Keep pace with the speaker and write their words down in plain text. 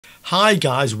Hi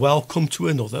guys, welcome to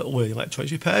another Learning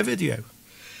Electronics Repair video.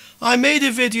 I made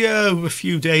a video a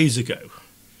few days ago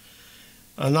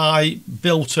and I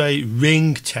built a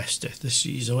ring tester. This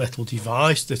is a little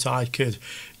device that I could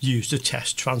use to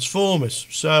test transformers.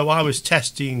 So I was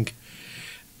testing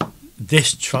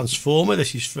this transformer.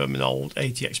 This is from an old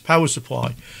ATX power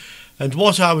supply. And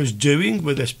what I was doing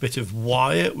with this bit of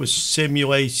wire was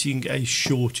simulating a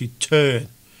shorted turn.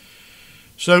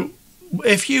 So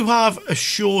if you have a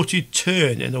shorted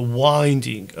turn in a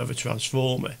winding of a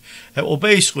transformer, it will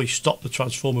basically stop the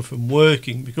transformer from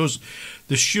working, because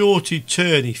the shorted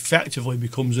turn effectively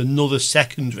becomes another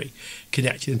secondary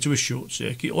connected into a short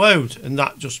circuit load, and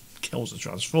that just kills the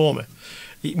transformer.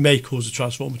 It may cause the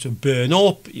transformer to burn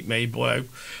up, it may blow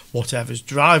whatever's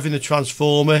driving the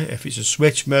transformer. If it's a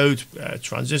switch mode,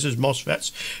 transistors,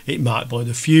 MOSFETs, it might blow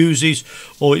the fuses,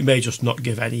 or it may just not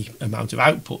give any amount of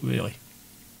output really.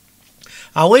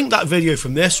 I'll link that video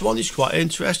from this one. It's quite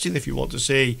interesting if you want to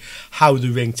see how the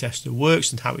ring tester works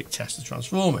and how it tests the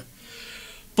transformer.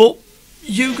 But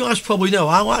you guys probably know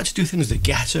I like to do things the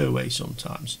ghetto way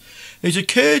sometimes. It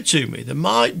occurred to me there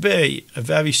might be a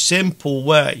very simple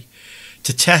way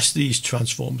to test these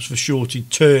transformers for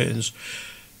shorted turns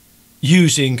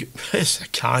using it's a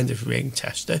kind of ring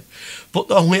tester, but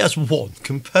it only has one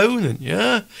component,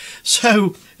 yeah?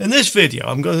 So in this video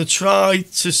I'm going to try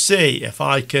to see if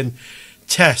I can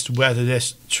test whether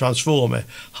this transformer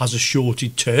has a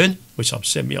shorted turn, which I'm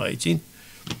simulating,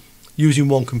 using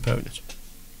one component.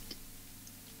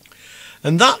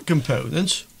 And that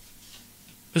component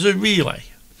is a relay.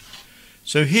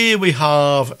 So here we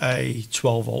have a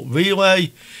 12-volt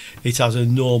relay. It has a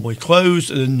normally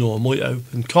closed and a normally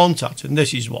open contact, and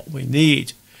this is what we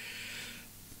need.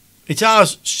 It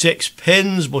has 6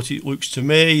 pins, but it looks to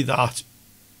me that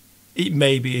it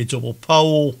may be a double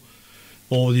pole,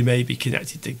 or they may be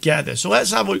connected together. So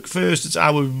let's have a look first at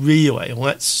our relay and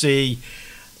let's see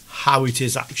how it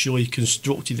is actually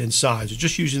constructed inside. So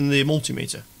just using the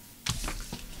multimeter.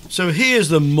 So here's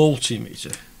the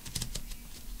multimeter,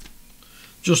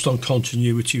 just on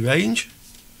continuity range.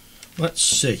 Let's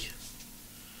see.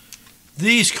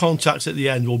 These contacts at the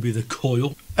end will be the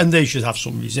coil, and they should have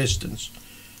some resistance.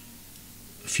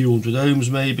 A few hundred ohms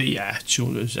maybe, yeah,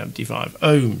 275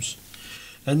 ohms.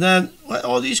 And then,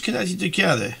 are these connected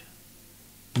together?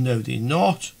 No, they're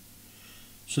not.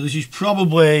 So this is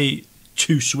probably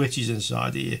 2 switches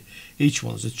inside here. Each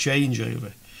one's a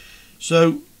changeover.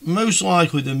 So most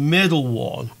likely the middle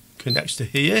one connects to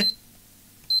here.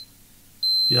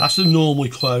 Yeah, that's the normally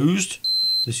closed.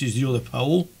 This is the other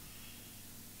pole.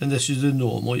 And this is the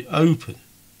normally open.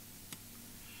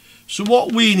 So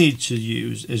what we need to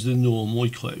use is the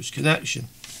normally closed connection.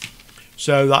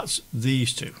 So that's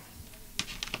these two.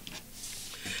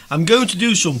 I'm going to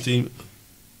do something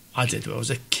I did when I was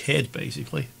a kid,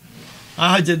 basically.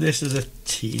 I did this as a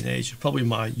teenager, probably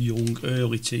my young,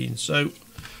 early teens. So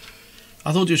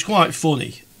I thought it was quite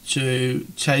funny to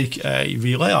take a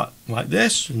relay like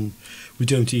this, and we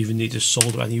don't even need to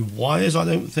solder any wires, I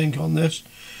don't think, on this.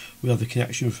 We have the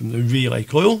connection from the relay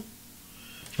coil,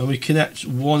 and we connect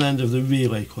one end of the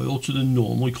relay coil to the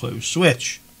normally closed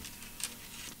switch.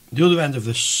 The other end of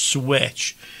the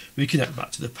switch we connect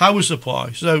back to the power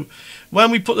supply. So when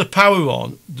we put the power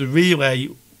on, the relay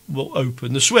will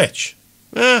open the switch.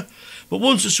 But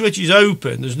once the switch is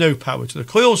open, there's no power to the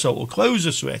coil, so it will close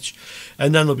the switch,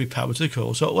 and then there'll be power to the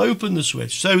coil, so it will open the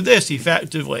switch. So this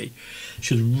effectively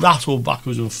should rattle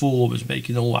backwards and forwards,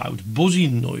 making a loud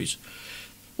buzzing noise.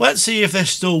 Let's see if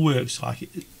this still works like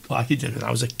it did when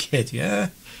I was a kid, yeah?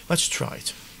 Let's try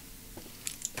it.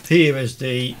 Here is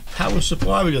the power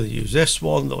supply. We're going to use this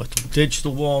one, the little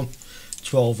digital one,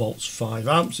 12 volts, 5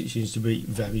 amps. It seems to be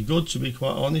very good, to be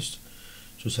quite honest.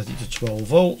 So set it to 12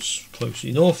 volts, close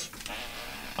enough.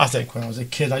 I think when I was a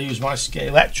kid I used my Scale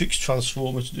Electrics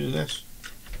transformer to do this,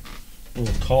 or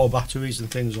car batteries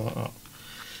and things like that.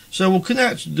 So we'll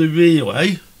connect the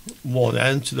relay, one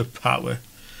end, to the power,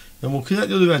 and we'll connect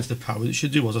the other end to the power. It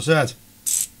should do what I said.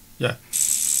 Yeah.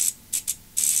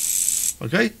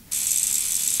 Okay.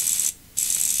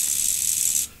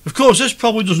 Of course, this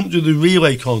probably doesn't do the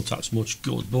relay contacts much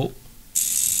good, but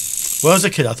when I was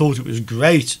a kid I thought it was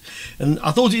great, and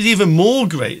I thought it was even more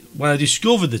great when I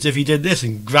discovered that if you did this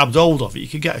and grabbed hold of it, you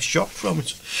could get a shock from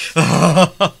it.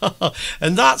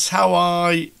 And that's how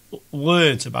I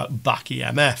learnt about back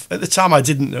EMF. At the time I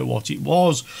didn't know what it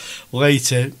was.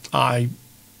 Later I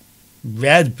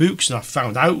read books and I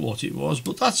found out what it was,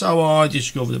 but that's how I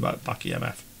discovered about back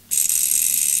EMF.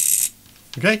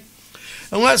 Okay,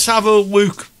 and let's have a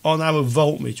look on our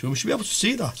voltmeter and we should be able to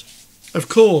see that. Of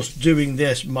course, doing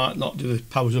this might not do the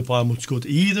power supply much good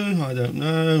either. I don't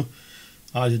know.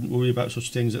 I didn't worry about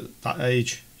such things at that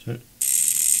age. So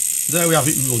there we have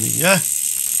it running, yeah?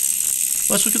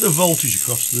 Let's look at the voltage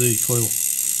across the coil.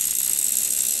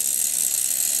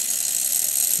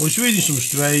 Well, it's reading some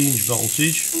strange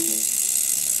voltage.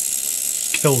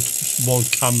 Killed one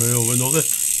camera or another.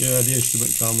 Yeah, the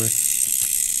instrument camera.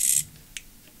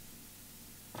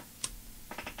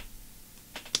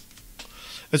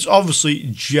 It's obviously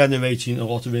generating a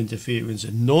lot of interference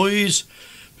and noise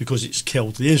because it's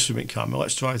killed the instrument camera.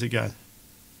 Let's try it again.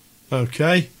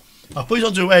 Okay, I'll put it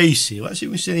onto AC. Let's see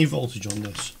if we see any voltage on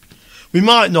this. We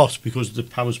might not, because the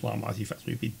power supply might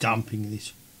effectively be damping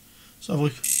it. Let's have a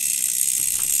look.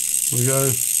 There we go.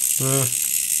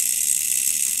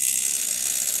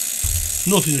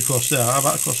 Nothing across there. How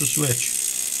about across the switch?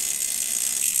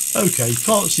 Okay, you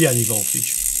can't see any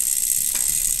voltage.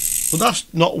 But that's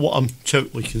not what I'm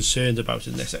totally concerned about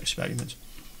in this experiment.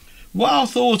 What our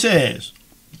thought is,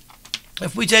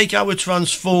 if we take our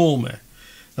transformer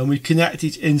and we connect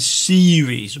it in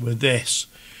series with this,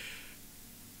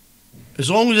 as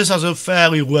long as this has a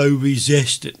fairly low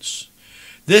resistance,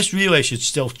 this relay should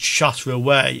still chatter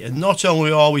away, and not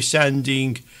only are we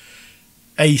sending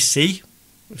AC,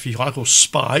 if you like, or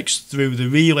spikes through the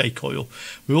relay coil,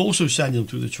 we're also sending them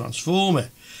through the transformer.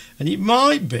 And it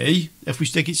might be, if we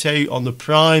stick it, say, on the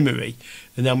primary,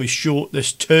 and then we short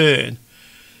this turn,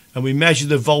 and we measure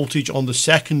the voltage on the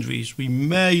secondaries, we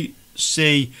may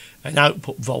see an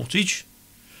output voltage,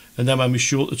 and then when we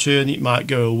short the turn, it might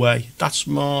go away. That's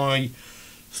my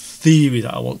theory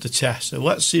that I want to test. So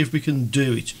let's see if we can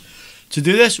do it. To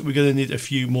do this, we're going to need a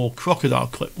few more crocodile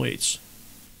clip leads.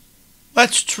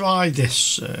 Let's try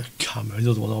this camera.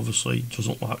 The other one obviously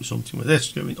doesn't like something with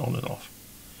this going on and off.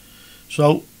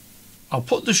 So I'll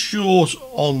put the short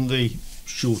on the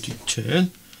shorted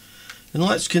turn, and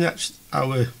let's connect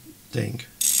our thing.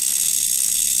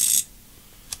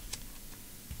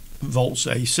 Volts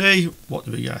AC, what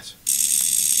do we get?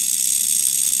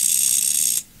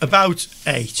 About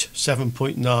 8,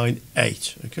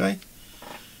 7.98, okay?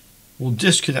 We'll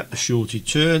disconnect the shorted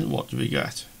turn, what do we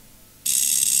get?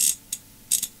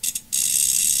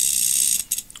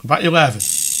 About 11.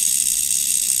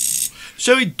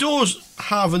 So it does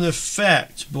have an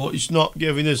effect, but it's not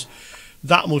giving us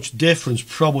that much difference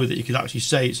probably that you could actually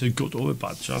say it's a good or a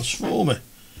bad transformer.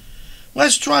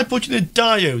 Let's try putting a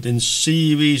diode in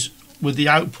series with the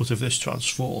output of this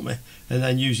transformer and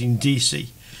then using DC.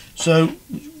 So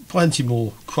plenty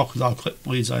more crocodile clip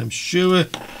leads, I am sure.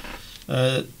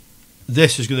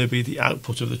 This is going to be the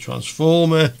output of the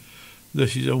transformer.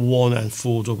 This is a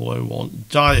 1N4001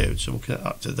 diode, so we'll connect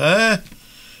that to there.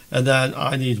 And then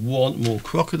I need one more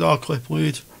crocodile clip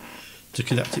lead to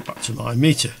connect it back to my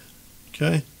meter.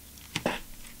 Okay.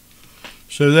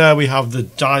 So there we have the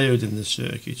diode in the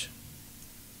circuit.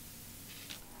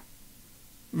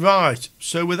 Right,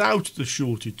 so without the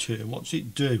shorted turn, what's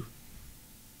it do?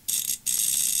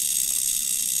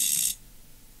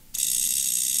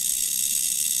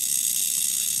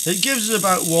 It gives us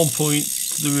about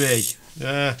 1.3.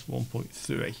 Yeah,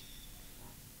 1.3.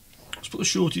 Let's put the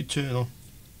shorted turn on.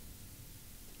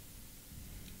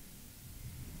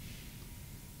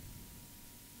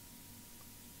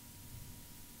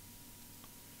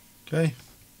 Okay,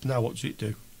 now what does it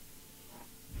do?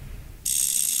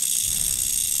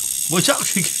 Well, it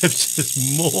actually gives us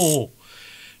more.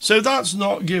 So that's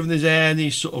not giving us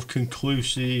any sort of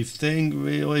conclusive thing,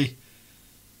 really.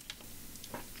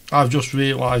 I've just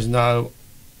realised now,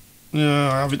 no,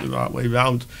 I have it the right way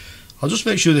round. I'll just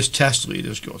make sure this test lead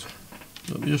is good.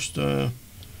 Let me just, I'm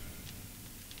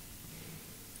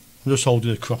just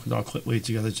holding a crocodile clip lead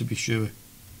together to be sure.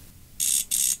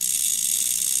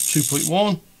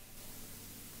 2.1,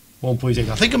 1.8.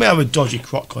 I think I may have a dodgy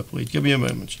croc clip lead. Give me a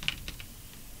moment.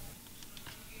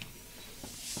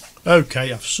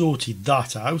 Okay, I've sorted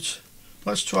that out.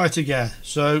 Let's try it again.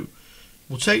 So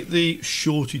we'll take the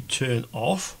shorted turn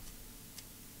off.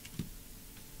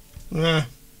 Let's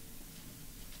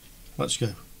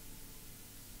go.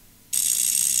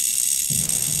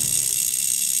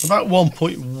 About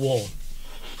 1.1.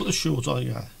 Put the short on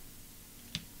again.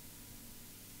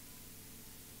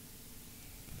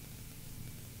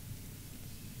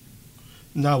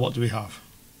 Now what do we have?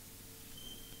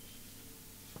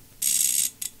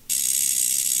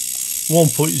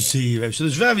 1.0. So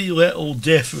there's very little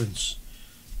difference.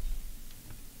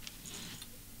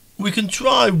 We can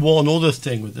try one other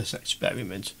thing with this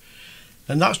experiment,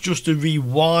 and that's just to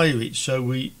rewire it so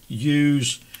we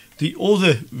use the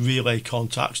other relay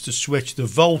contacts to switch the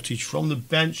voltage from the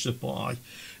bench supply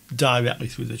directly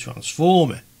through the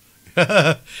transformer.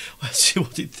 Let's see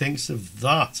what it thinks of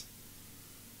that.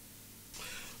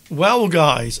 Well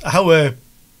guys, our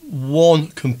one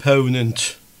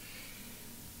component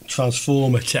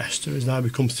transformer tester has now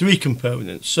become 3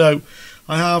 components. So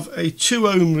I have a 2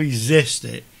 ohm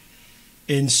resistor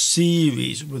in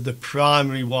series with the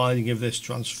primary winding of this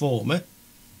transformer.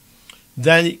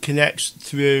 Then it connects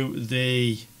through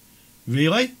the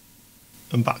relay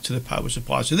and back to the power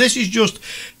supply. So this is just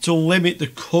to limit the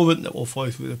current that will flow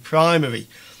through the primary.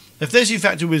 If this is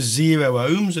affected with 0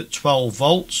 ohms at 12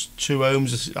 volts, 2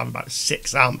 ohms is about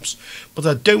 6 amps, but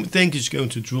I don't think it's going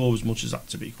to draw as much as that,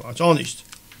 to be quite honest.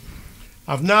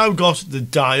 I've now got the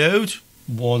diode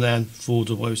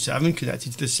 1N4007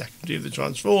 connected to the secondary of the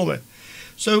transformer.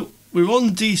 So we're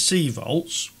on DC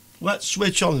volts. Let's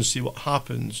switch on and see what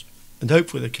happens, and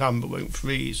hopefully the camera won't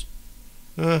freeze.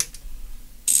 Well,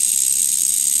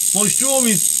 it's drawing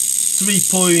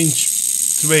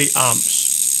 3.3 amps.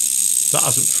 That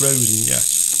hasn't frozen yet.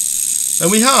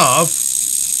 And we have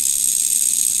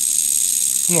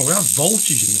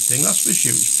voltage in the thing, that's for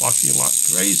sure. It's flashing like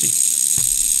crazy.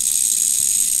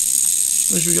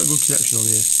 Make sure we got a good connection on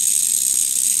here.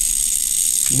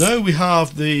 No, we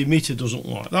have, the meter doesn't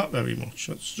like that very much.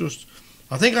 That's just,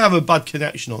 I think I have a bad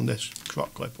connection on this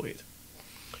crock clip lead.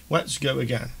 Let's go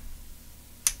again.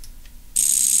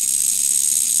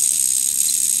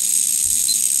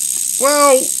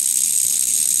 Well,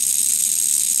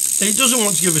 it doesn't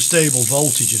want to give a stable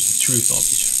voltage, is the truth of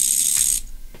it.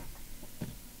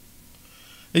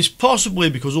 It's possibly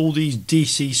because all these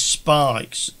DC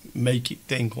spikes make it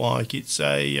think like it's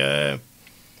a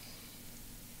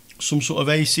some sort of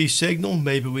AC signal.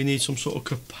 Maybe we need some sort of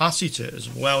capacitor as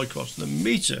well across the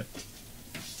meter.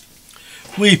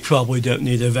 We probably don't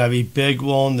need a very big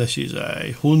one. This is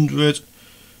a 100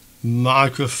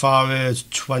 microfarad,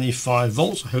 25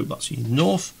 volts. I hope that's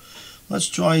enough. Let's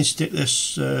try and stick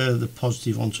this the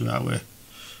positive onto our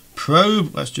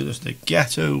probe. Let's do this the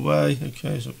ghetto way.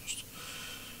 Okay, so just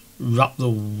wrap the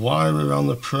wire around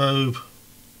the probe.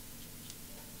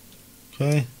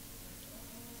 Okay.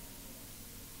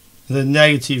 The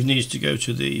negative needs to go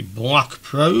to the black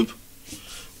probe,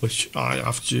 which I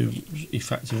have to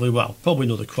effectively, well, probably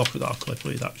another crocodile clip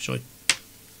lead actually.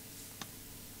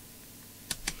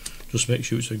 Just make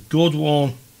sure it's a good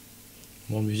one.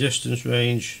 One resistance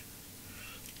range.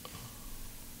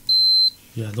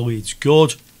 Yeah, the lead's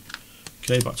good.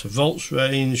 Okay, back to volts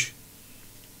range.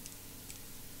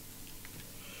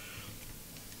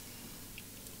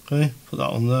 Okay, put that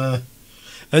on there.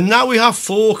 And now we have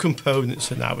 4 components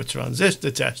in our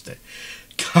transistor tester.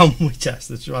 Can we test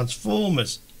the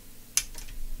transformers?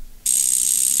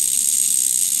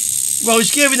 Well,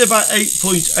 it's giving about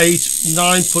 8.8,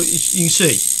 9. You can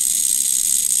see.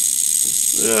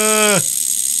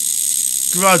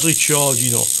 Gradually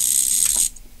charging up.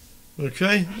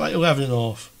 Okay, about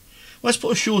 11.5. Let's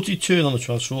put a shorted turn on the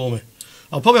transformer.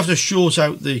 I'll probably have to short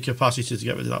out the capacitor to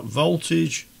get rid of that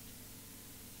voltage.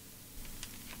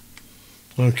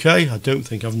 Okay, I don't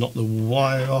think I've knocked the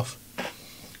wire off.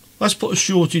 Let's put a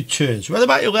shorted turn. So we're at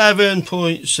about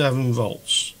 11.7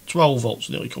 volts. 12 volts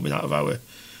nearly coming out of our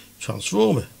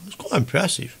transformer. That's quite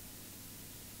impressive.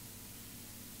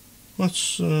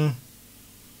 Let's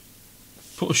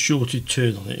put a shorted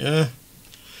turn on it, yeah?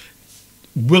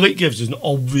 Will it give us an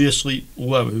obviously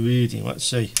lower reading? Let's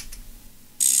see.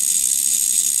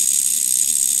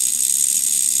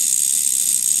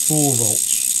 Four volts.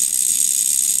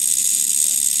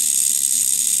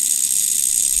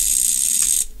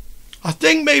 I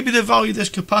think maybe the value of this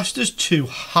capacitor is too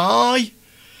high.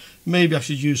 Maybe I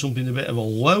should use something a bit of a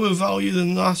lower value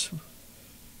than that.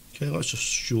 Okay, let's just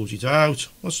short it out.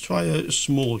 Let's try a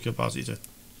smaller capacitor.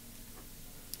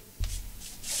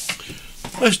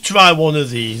 Let's try one of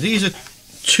these. These are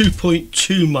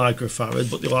 2.2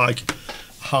 microfarad, but they're like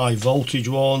high voltage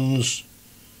ones.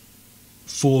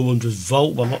 400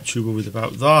 volt, but I'm not too worried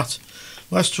about that.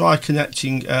 Let's try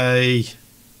connecting a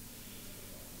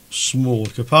small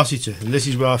capacitor, and this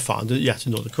is where I found yet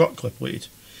another crock clip lead.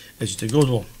 Is it a good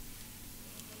one?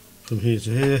 From here to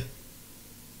here.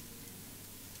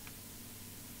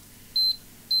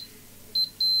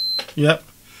 Yep.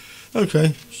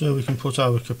 Okay, so we can put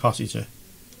our capacitor.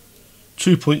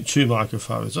 2.2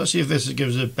 microfarads. Let's see if this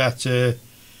gives a better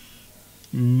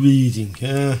reading.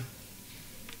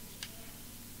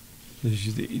 This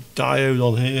is the diode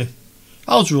on here.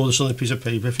 I'll draw this on a piece of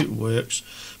paper if it works.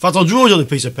 In fact, I'll draw it on a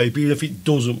piece of paper even if it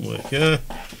doesn't work.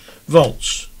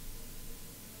 Volts.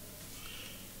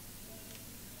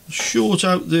 Short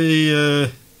out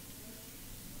the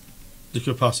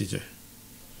capacitor.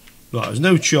 Right, there's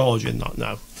no charge in that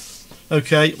now.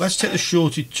 Okay, let's take the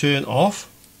shorted turn off.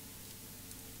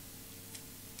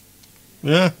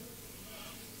 Yeah.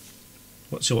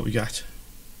 Let's see what we get.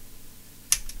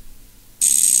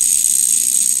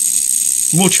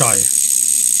 Much higher.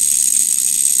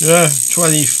 Yeah,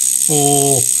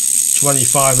 24,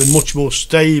 25, and much more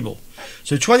stable.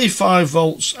 So 25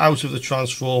 volts out of the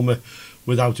transformer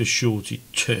without a shorted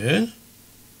turn.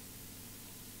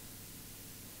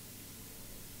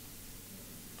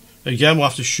 Again, we'll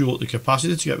have to short the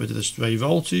capacitor to get rid of the stray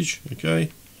voltage.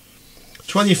 Okay.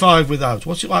 25 without.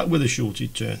 What's it like with a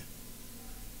shorted turn?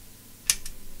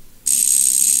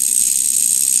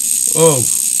 Oh.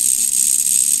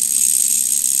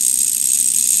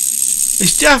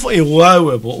 It's definitely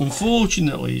lower, but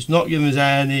unfortunately it's not giving us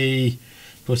any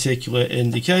particular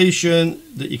indication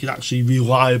that you can actually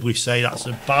reliably say that's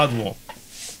a bad one.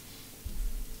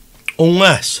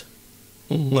 Unless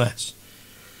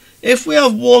if we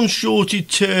have one shorted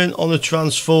turn on a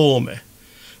transformer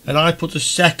and I put a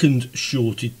second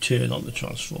shorted turn on the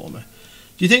transformer,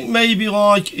 do you think maybe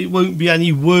like it won't be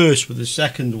any worse with the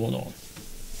second one on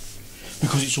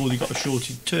because it's already got a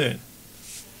shorted turn?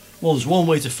 Well, there's one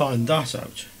way to find that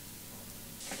out.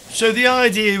 So the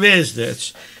idea is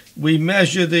that we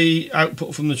measure the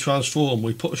output from the transformer,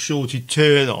 we put a shorted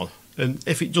turn on, and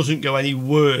if it doesn't go any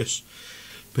worse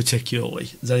particularly,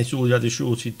 then it's already had a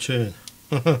shorted turn.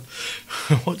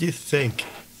 What do you think?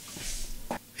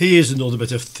 Here's another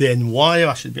bit of thin wire.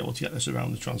 I should be able to get this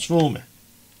around the transformer.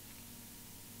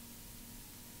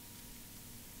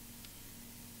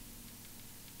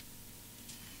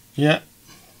 Yeah.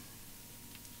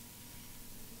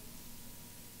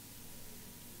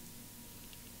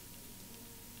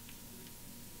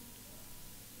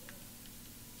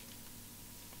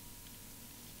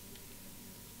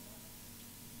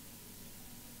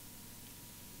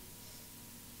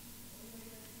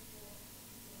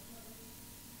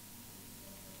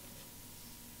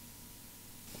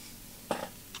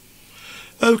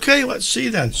 Okay, let's see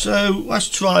then. So let's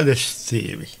try this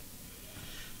theory.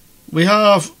 We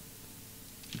have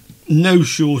no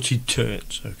shorted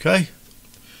turns, okay?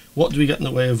 What do we get in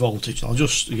the way of voltage? I'll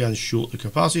just again short the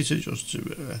capacitor just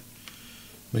to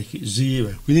make it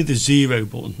 0. We need the 0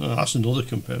 button. Oh, that's another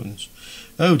component.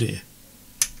 Oh dear.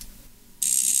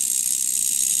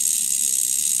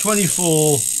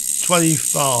 24,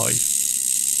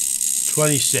 25,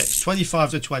 26,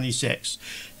 25 to 26.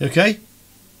 Okay?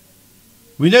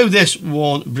 We know this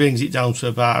one brings it down to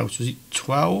about, was it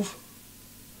 12?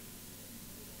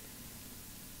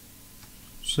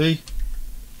 See?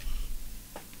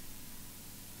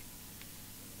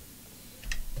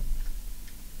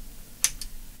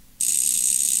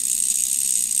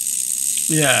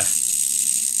 Yeah.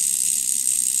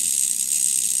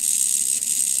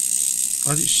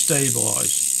 Has it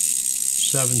stabilised?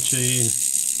 17.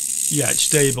 Yeah, it's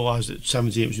stabilised at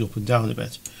 17, which is up and down a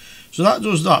bit. So that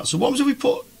does that. So what happens if we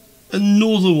put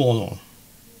another one on?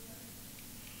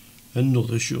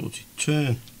 Another shorted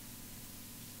turn.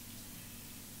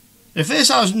 If this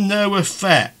has no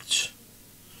effect,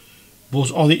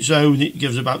 but on its own it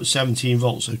gives about 17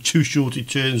 volts, so 2 shorted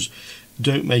turns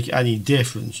don't make any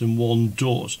difference and one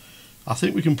does, I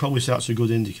think we can probably say that's a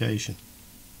good indication.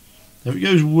 If it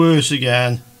goes worse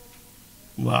again,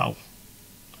 well,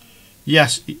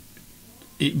 yes, it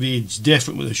reads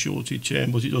different with a shorted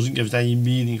turn, but it doesn't give us any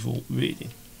meaningful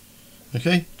reading.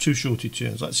 Okay, 2 shorted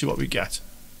turns. Let's see what we get.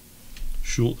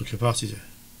 Short the capacitor.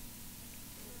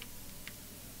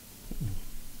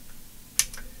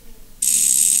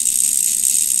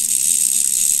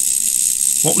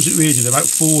 What was it reading? About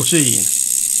 14,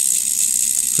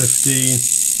 15,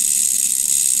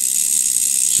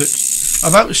 6,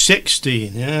 about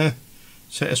 16. Yeah.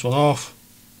 Set this one off.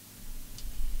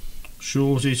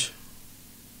 Short it.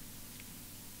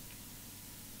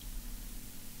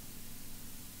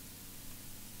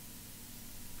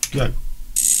 Go.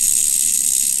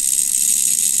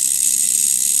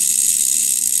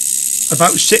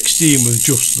 About 16 with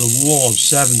just the one.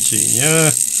 17,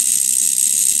 yeah.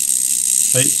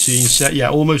 18, set, yeah,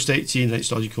 almost 18, then it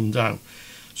started to come down.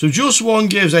 So just one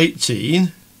gives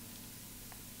 18.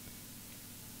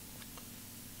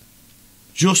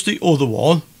 Just the other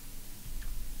one.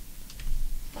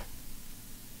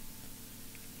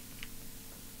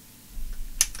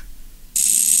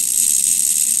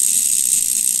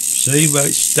 See where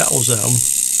it settles down.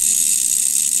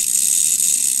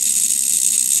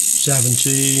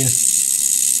 17.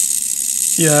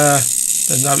 Yeah,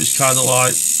 and now it's kind of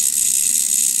like,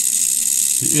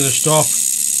 you're going to stop.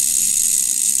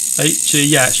 18,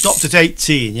 yeah, it stopped at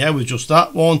 18, yeah, with just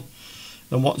that one.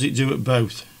 And what does it do at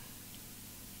both?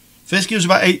 If this gives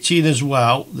about 18 as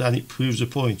well, then it proves a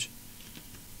point.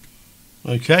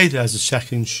 Okay, there's the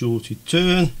second shorted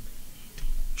turn.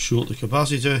 short the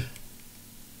capacitor.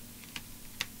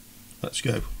 Let's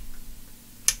go.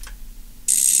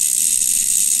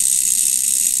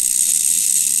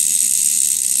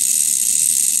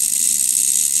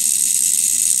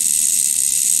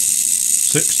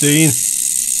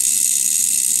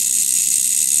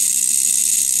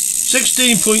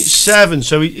 $16.7,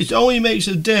 so it only makes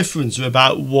a difference of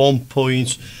about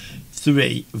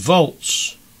 1.3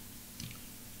 volts.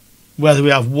 Whether we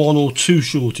have one or two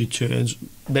shorted turns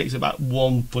makes about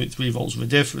 1.3 volts of a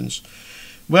difference.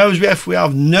 Whereas if we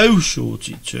have no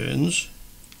shorted turns,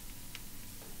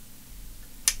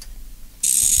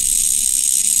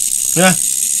 yeah,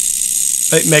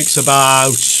 it makes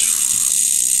about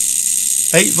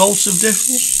 8 volts of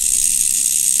difference.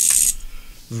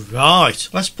 Right,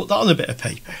 let's put that on a bit of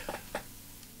paper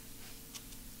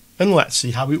and let's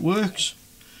see how it works.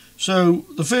 So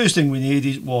the first thing we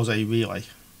needed was a relay.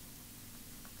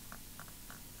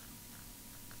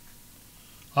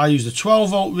 I used a 12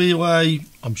 volt relay.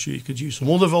 I'm sure you could use some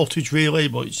other voltage relay,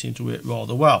 but it seemed to work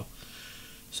rather well.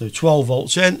 So 12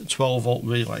 volts in, 12 volt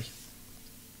relay.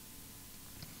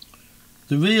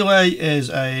 The relay is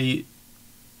a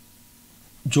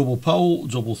double pole,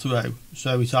 double throw,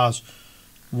 so it has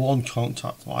one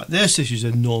contact like this. This is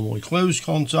a normally closed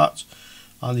contact,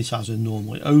 and it has a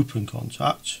normally open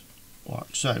contact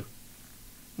like so.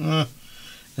 And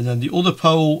then the other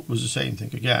pole was the same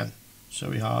thing again, so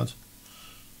we had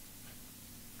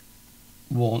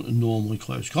one normally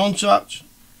closed contact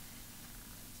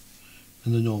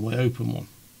and the normally open one.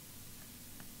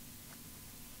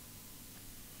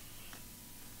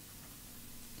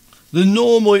 The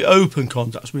normally open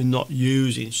contacts we're not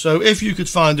using, so if you could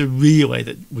find a relay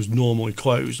that was normally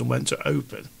closed and went to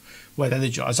open when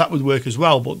energized, that would work as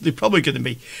well, but they're probably going to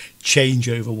be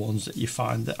changeover ones that you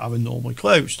find that are normally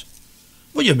closed.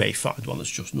 Well, you may find one that's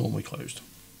just normally closed.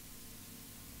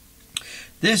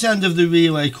 This end of the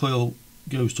relay coil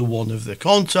goes to one of the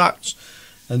contacts,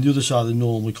 and the other side of the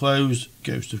normally closed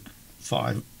goes to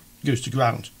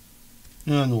ground.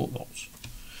 0 volts.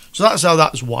 So that's how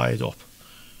that's wired up.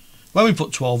 When we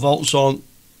put 12 volts on,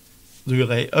 the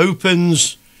relay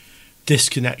opens,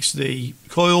 disconnects the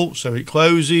coil, so it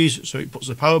closes, so it puts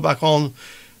the power back on,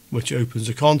 which opens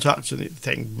the contact, and the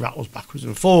thing rattles backwards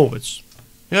and forwards.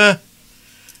 Yeah.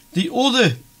 The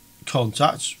other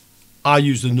contacts, I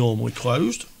use the normally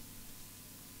closed,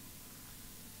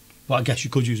 but I guess you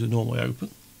could use the normally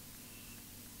open.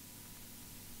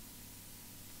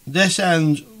 This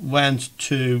end went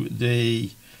to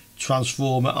the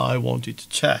transformer I wanted to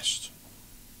test.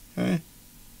 Okay.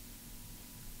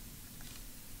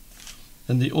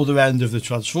 And the other end of the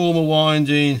transformer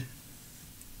winding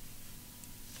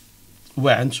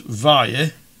went via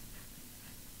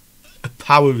a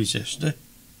power resistor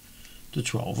to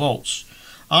 12 volts.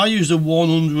 I used a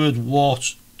 100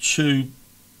 watt 2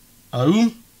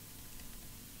 ohm,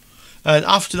 and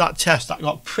after that test that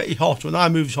got pretty hot. When I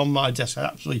moved it on my desk, I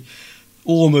actually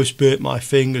almost burnt my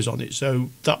fingers on it, so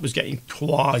that was getting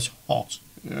quite hot.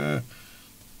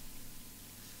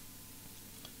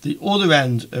 The other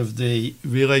end of the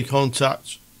relay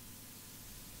contact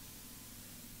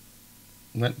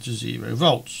went to 0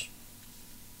 volts,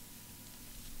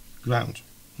 ground.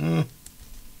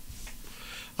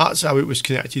 That's how it was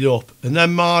connected up, and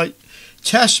then my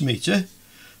test meter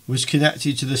was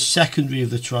connected to the secondary of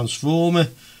the transformer.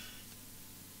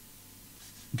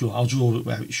 I'll draw it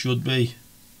where it should be.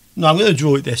 No, I'm going to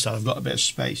draw it this side. I've got a bit of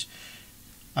space.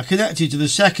 I connected to the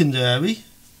secondary,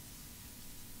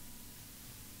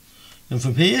 and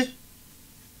from here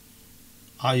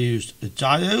I used a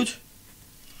diode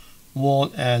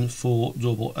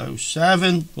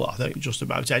 1N4007. Well, I think just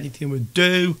about anything would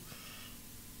do.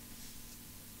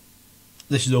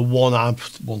 This is a 1 amp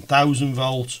 1000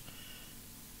 volt.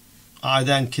 I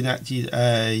then connected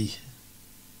a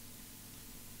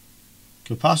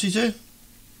capacitor.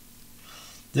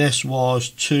 This was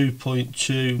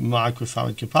 2.2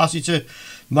 microfarad capacitor.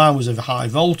 Mine was a high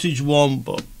voltage one,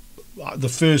 but the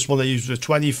first one I used was a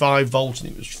 25 volt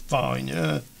and it was fine,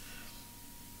 yeah.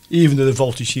 Even though the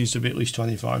voltage seems to be at least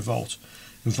 25 volt.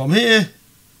 And from here,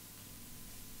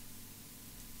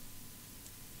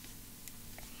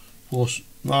 plus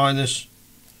minus,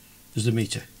 is the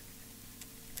meter.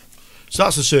 So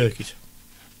that's the circuit.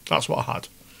 That's what I had.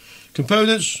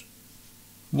 Components: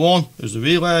 1 is the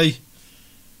relay,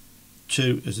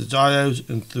 2 is the diode,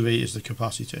 and 3 is the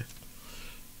capacitor.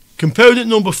 Component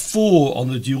number 4 on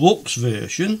the deluxe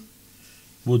version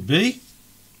would be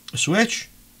a switch.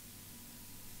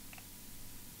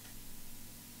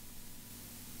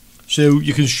 So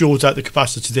you can short out the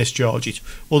capacitor to discharge it.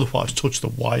 Otherwise, touch the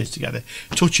wires together.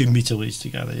 Touch your meter leads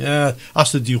together. Yeah,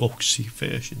 that's the deluxe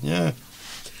version. Yeah.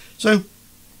 So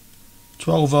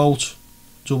 12 volt,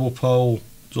 double pole,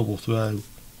 double throw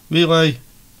relay.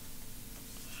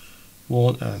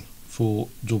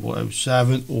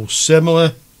 1N4007 or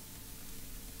similar.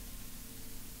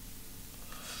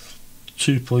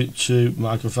 2.2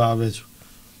 microfarad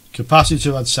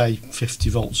capacitor. I'd say 50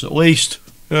 volts at least.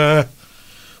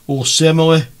 Or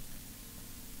similar.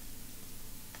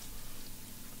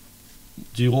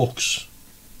 Deluxe.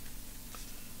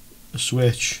 A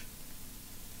switch.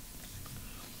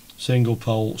 Single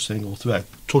pole, single thread.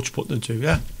 Touch button too,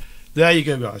 yeah? There you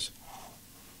go, guys.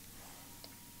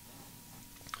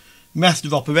 Method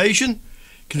of operation.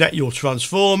 Connect your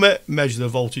transformer, measure the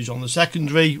voltage on the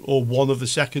secondary or one of the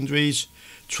secondaries.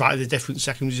 Try the different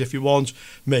secondaries if you want.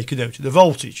 Make a note of the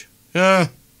voltage. Yeah.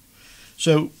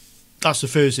 So that's the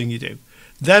first thing you do.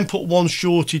 Then put one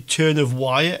shorted turn of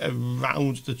wire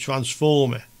around the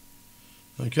transformer.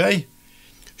 Okay.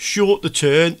 Short the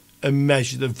turn and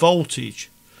measure the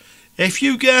voltage. If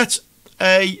you get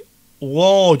a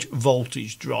large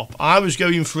voltage drop, I was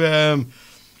going from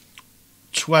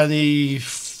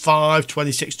 25,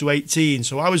 26 to 18,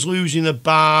 so I was losing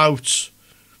about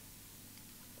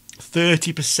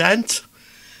 30%.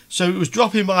 So it was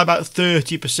dropping by about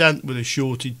 30% with a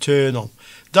shorted turn on.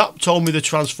 That told me the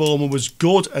transformer was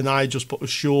good and I just put a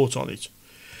short on it.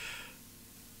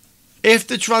 If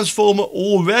the transformer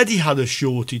already had a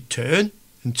shorted turn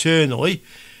internally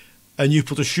and you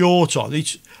put a short on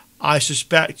it, I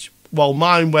suspect, well,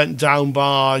 mine went down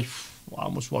by, how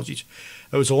much was it?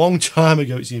 It was a long time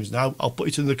ago, it seems now. I'll put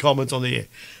it in the comment on here.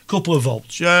 A couple of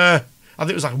volts, yeah. I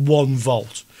think it was like 1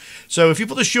 volt. So if you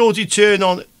put a shorted turn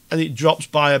on and it drops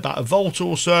by about a volt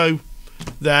or so,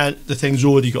 then the thing's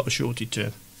already got a shorted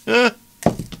turn. Yeah.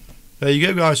 There you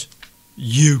go, guys.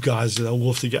 You guys, I'd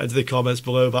love to get into the comments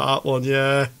below about that one,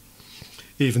 yeah.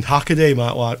 Even Hackaday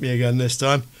might like me again this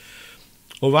time.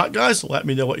 Alright, guys, let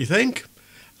me know what you think.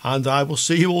 And I will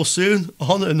see you all soon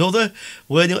on another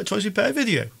Learning Electronics Repair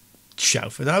video. Ciao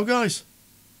for now, guys.